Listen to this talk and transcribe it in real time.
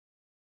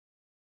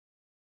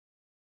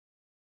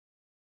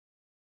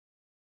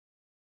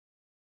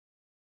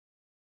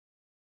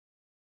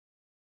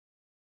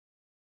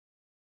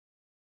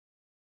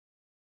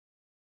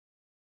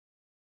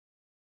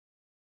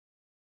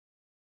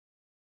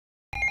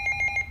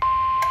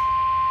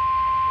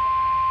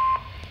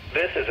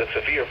This is a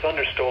severe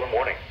thunderstorm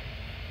warning.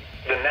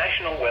 The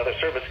National Weather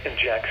Service in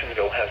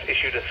Jacksonville has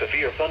issued a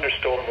severe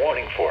thunderstorm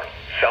warning for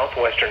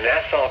southwestern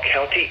Nassau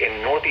County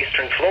in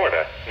northeastern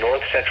Florida,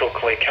 north central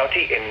Clay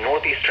County in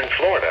northeastern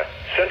Florida,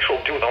 central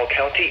Duval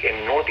County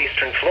in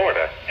northeastern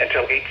Florida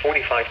until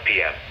 8:45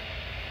 p.m.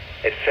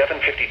 At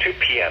 7:52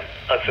 p.m.,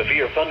 a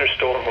severe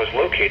thunderstorm was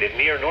located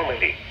near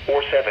Normandy,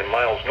 or 7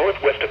 miles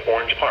northwest of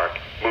Orange Park,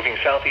 moving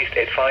southeast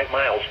at 5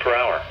 miles per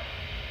hour.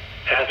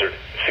 Hazard,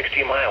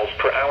 60 miles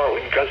per hour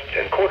wind gusts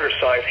and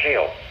quarter-size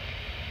hail.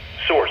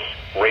 Source,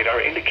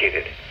 radar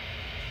indicated.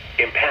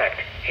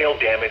 Impact, hail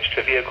damage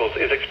to vehicles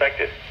is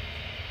expected.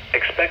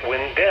 Expect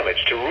wind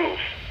damage to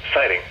roofs,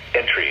 siding,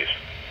 and trees.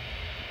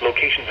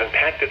 Locations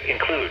impacted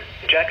include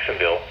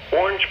Jacksonville,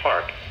 Orange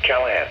Park,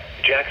 Callahan,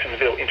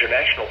 Jacksonville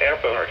International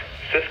Airport,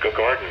 Cisco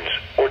Gardens,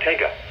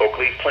 Ortega,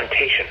 Oakleaf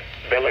Plantation,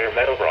 Bel Air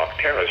Meadow Rock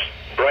Terrace,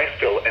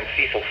 Bryceville, and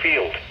Cecil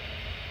Field.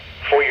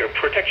 For your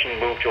protection,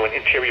 move to an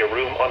interior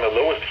room on the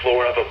lowest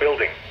floor of a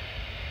building.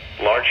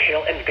 Large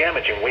hail and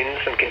damaging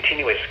winds and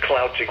continuous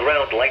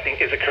cloud-to-ground lightning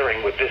is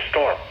occurring with this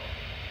storm.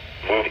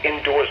 Move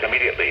indoors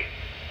immediately.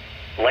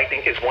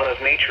 Lightning is one of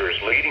nature's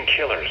leading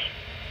killers.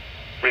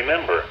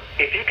 Remember,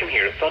 if you can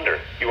hear thunder,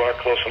 you are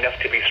close enough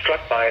to be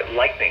struck by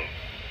lightning.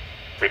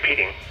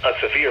 Repeating, a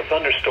severe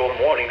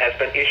thunderstorm warning has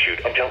been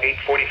issued until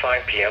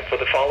 8:45 p.m. for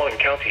the following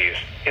counties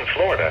in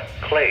Florida: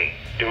 Clay,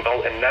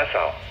 Duval, and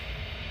Nassau.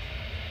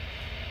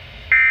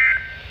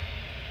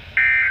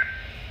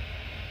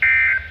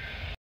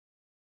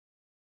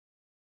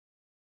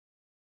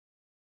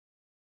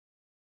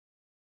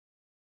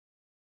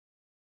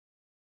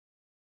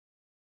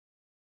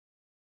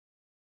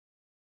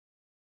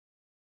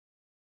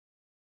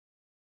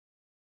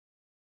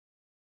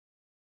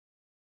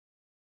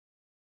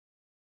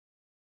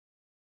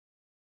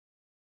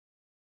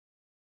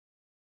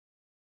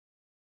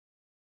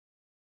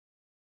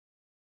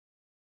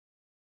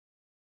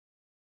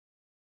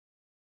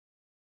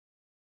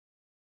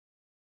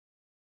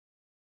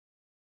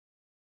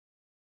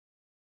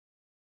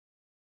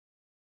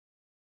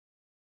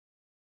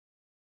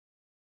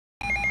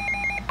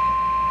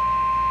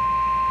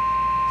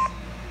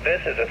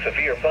 This is a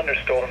severe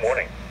thunderstorm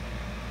warning.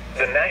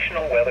 The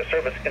National Weather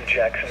Service in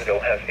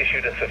Jacksonville has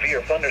issued a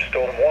severe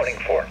thunderstorm warning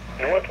for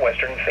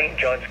northwestern St.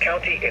 Johns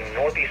County in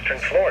northeastern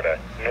Florida,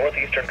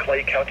 northeastern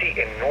Clay County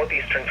in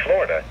northeastern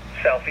Florida,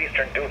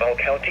 southeastern Duval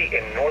County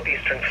in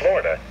northeastern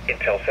Florida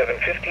until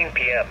 7:15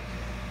 p.m.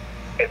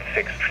 At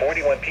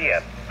 6:41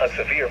 p.m., a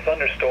severe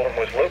thunderstorm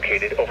was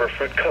located over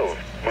Fruit Cove,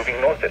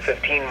 moving north at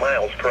 15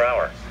 miles per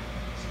hour.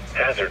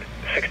 Hazard,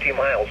 60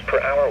 miles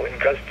per hour wind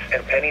gusts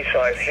and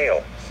penny-size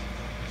hail.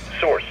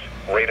 Source,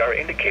 radar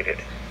indicated.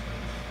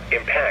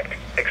 Impact,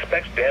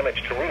 expect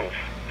damage to roofs,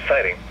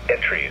 siding,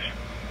 and trees.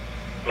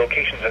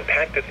 Locations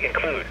impacted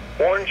include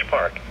Orange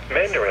Park,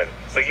 Mandarin,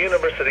 the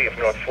University of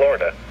North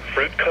Florida,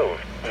 Fruit Cove,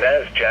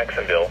 Naz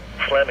Jacksonville,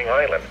 Fleming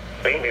Island,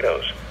 Bay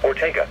Meadows,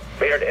 Ortega,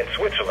 Bayard, and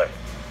Switzerland.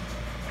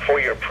 For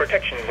your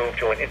protection, move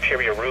to an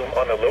interior room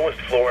on the lowest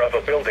floor of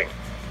a building.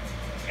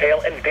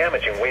 Hail and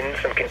damaging winds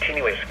and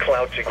continuous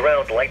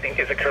cloud-to-ground lightning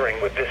is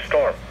occurring with this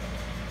storm.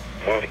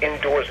 Move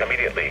indoors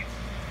immediately.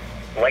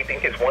 Lightning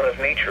is one of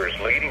nature's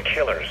leading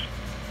killers.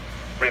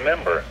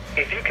 Remember,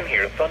 if you can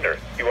hear thunder,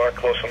 you are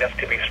close enough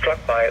to be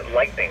struck by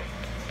lightning.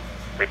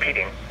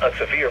 Repeating, a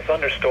severe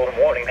thunderstorm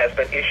warning has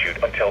been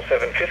issued until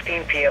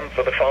 7:15 p.m.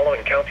 for the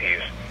following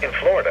counties in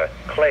Florida: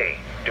 Clay,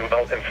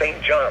 Duval, and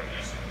St. Johns.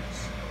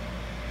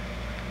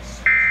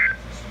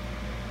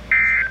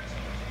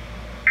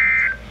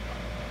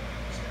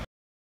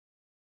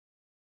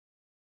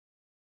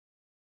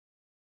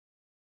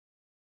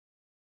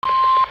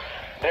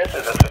 This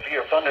is a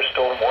severe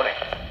thunderstorm warning.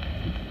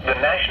 The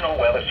National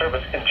Weather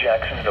Service in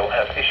Jacksonville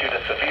has issued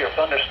a severe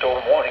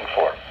thunderstorm warning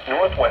for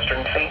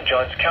northwestern St.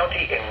 Johns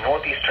County in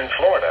northeastern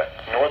Florida,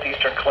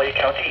 northeastern Clay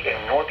County in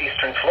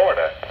northeastern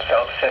Florida,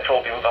 south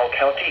central Duval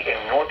County in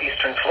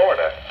northeastern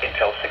Florida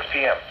until 6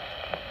 p.m.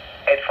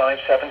 At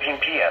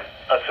 5:17 p.m.,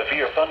 a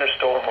severe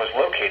thunderstorm was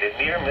located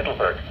near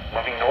Middleburg,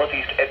 moving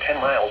northeast at 10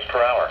 miles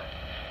per hour.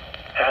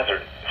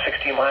 Hazard,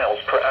 60 miles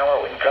per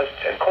hour wind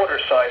gusts and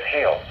quarter-size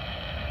hail.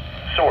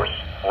 Source,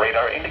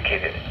 radar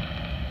indicated.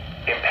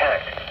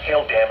 Impact,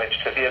 hail damage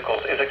to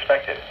vehicles is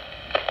expected.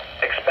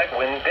 Expect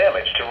wind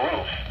damage to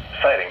roofs,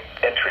 siding,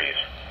 and trees.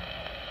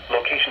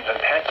 Locations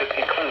impacted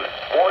include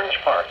Orange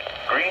Park,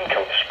 Green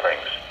Cove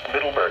Springs,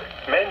 Middleburg,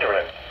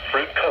 Mandarin,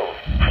 Fruit Cove,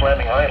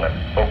 Fleming Island,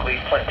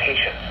 Oakleaf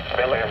Plantation,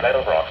 Bel Air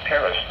Meadow Rock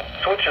Terrace,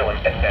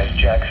 Switzerland, and Naz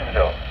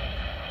Jacksonville.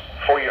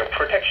 For your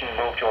protection,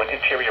 move to an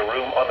interior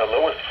room on the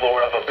lowest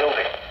floor of a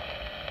building.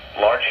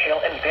 Large hail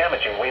and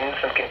damaging winds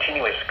and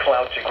continuous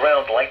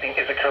cloud-to-ground lightning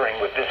is occurring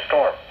with this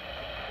storm.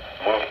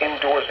 Move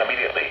indoors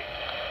immediately.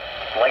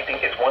 Lightning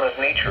is one of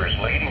nature's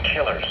leading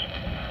killers.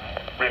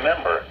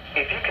 Remember,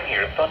 if you can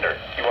hear thunder,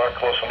 you are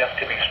close enough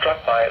to be struck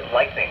by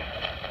lightning.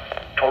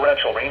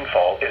 Torrential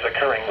rainfall is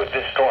occurring with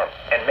this storm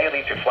and may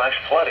lead to flash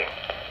flooding.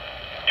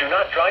 Do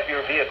not drive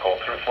your vehicle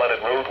through flooded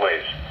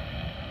roadways.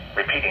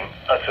 Repeating,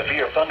 a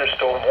severe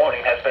thunderstorm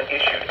warning has been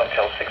issued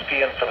until 6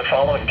 p.m. for the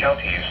following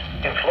counties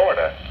in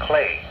Florida: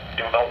 Clay,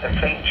 Duval, and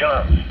St.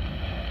 Johns.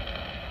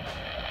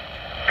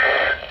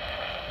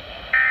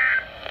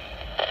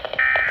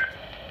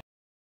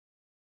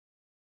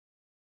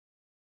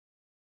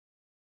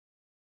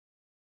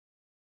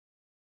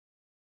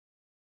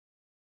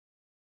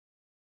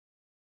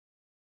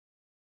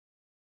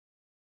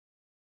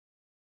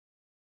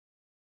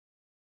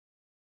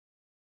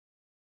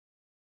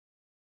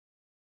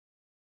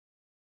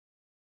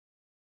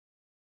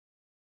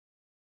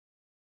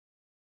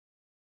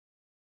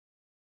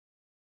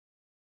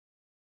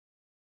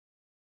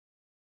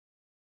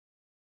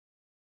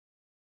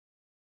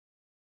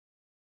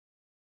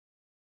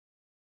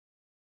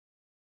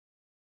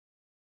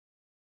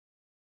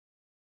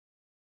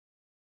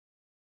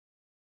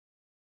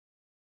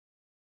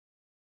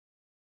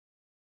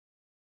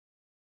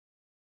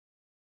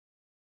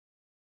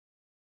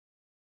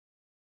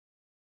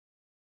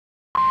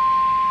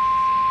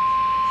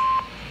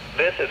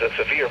 This is a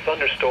severe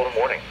thunderstorm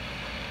warning.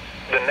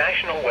 The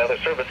National Weather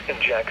Service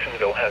in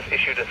Jacksonville has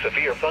issued a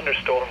severe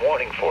thunderstorm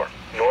warning for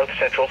north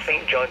central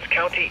St. Johns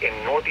County in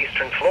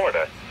northeastern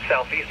Florida,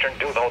 southeastern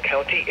Duval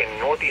County in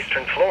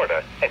northeastern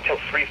Florida until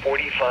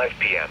 3:45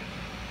 p.m.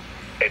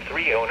 At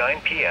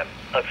 3:09 p.m.,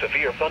 a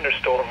severe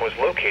thunderstorm was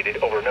located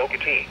over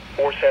Nocatee,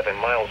 or 7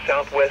 miles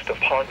southwest of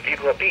Ponte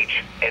Vedra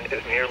Beach, and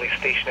is nearly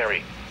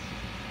stationary.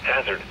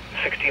 Hazard,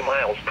 60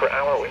 miles per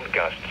hour wind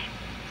gusts.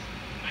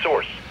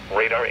 Source,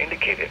 radar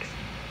indicated.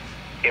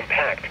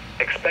 Impact,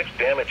 expects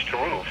damage to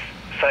roofs,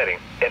 siding,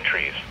 and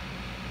trees.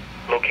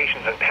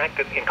 Locations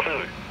impacted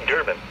include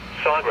Durbin,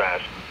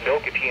 Sawgrass,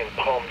 Nocatee, and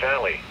Palm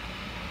Valley.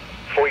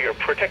 For your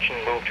protection,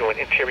 move to an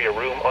interior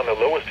room on the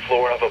lowest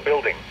floor of a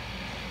building.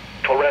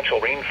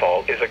 Torrential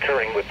rainfall is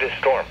occurring with this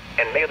storm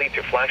and may lead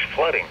to flash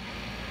flooding.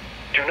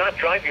 Do not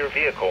drive your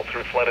vehicle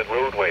through flooded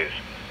roadways.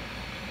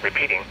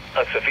 Repeating,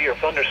 a severe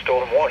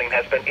thunderstorm warning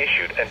has been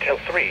issued until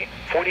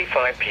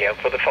 3:45 p.m.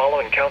 for the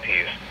following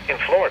counties in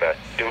Florida: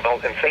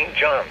 Duval and St.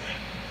 Johns.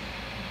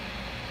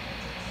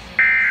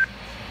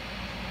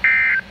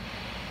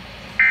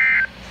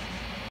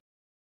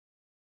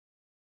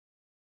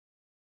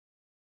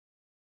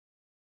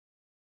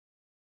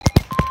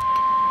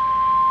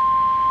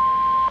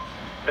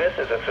 This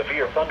is a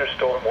severe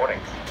thunderstorm warning.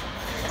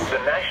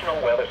 The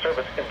National Weather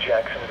Service in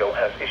Jacksonville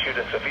has issued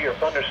a severe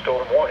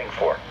thunderstorm warning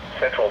for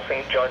central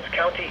St. Johns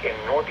County in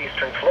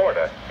northeastern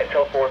Florida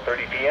until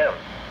 4:30 p.m.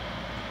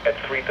 At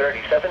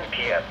 3:37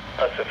 p.m.,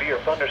 a severe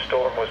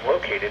thunderstorm was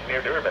located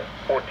near Durbin,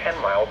 or 10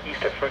 miles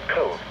east of Fruit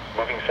Cove,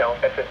 moving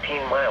south at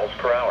 15 miles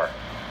per hour.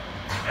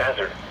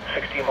 Hazard,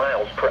 60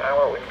 miles per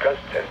hour wind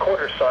gusts and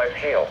quarter-size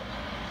hail.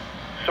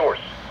 Source,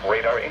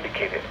 radar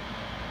indicated.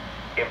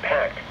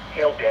 Impact,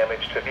 hail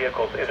damage to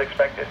vehicles is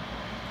expected.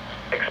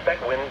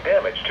 Expect wind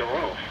damage to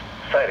roofs,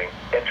 siding,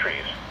 and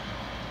trees.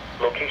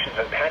 Locations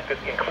impacted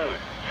include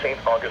St.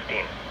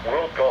 Augustine,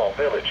 World Gall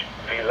Village,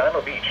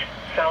 Villano Beach,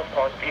 South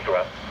Ponte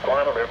Vedra,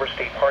 Guana River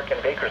State Park, and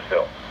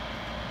Bakersville.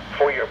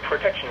 For your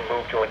protection,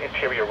 move to an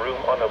interior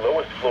room on the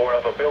lowest floor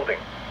of a building.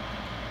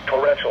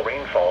 Torrential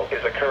rainfall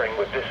is occurring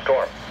with this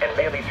storm and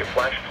may lead to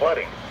flash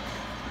flooding.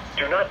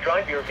 Do not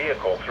drive your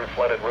vehicle through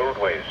flooded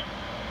roadways.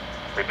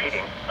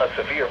 Repeating, a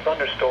severe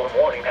thunderstorm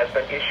warning has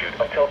been issued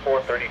until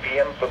 4:30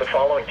 p.m. for the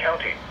following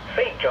county: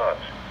 St.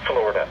 Johns,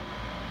 Florida.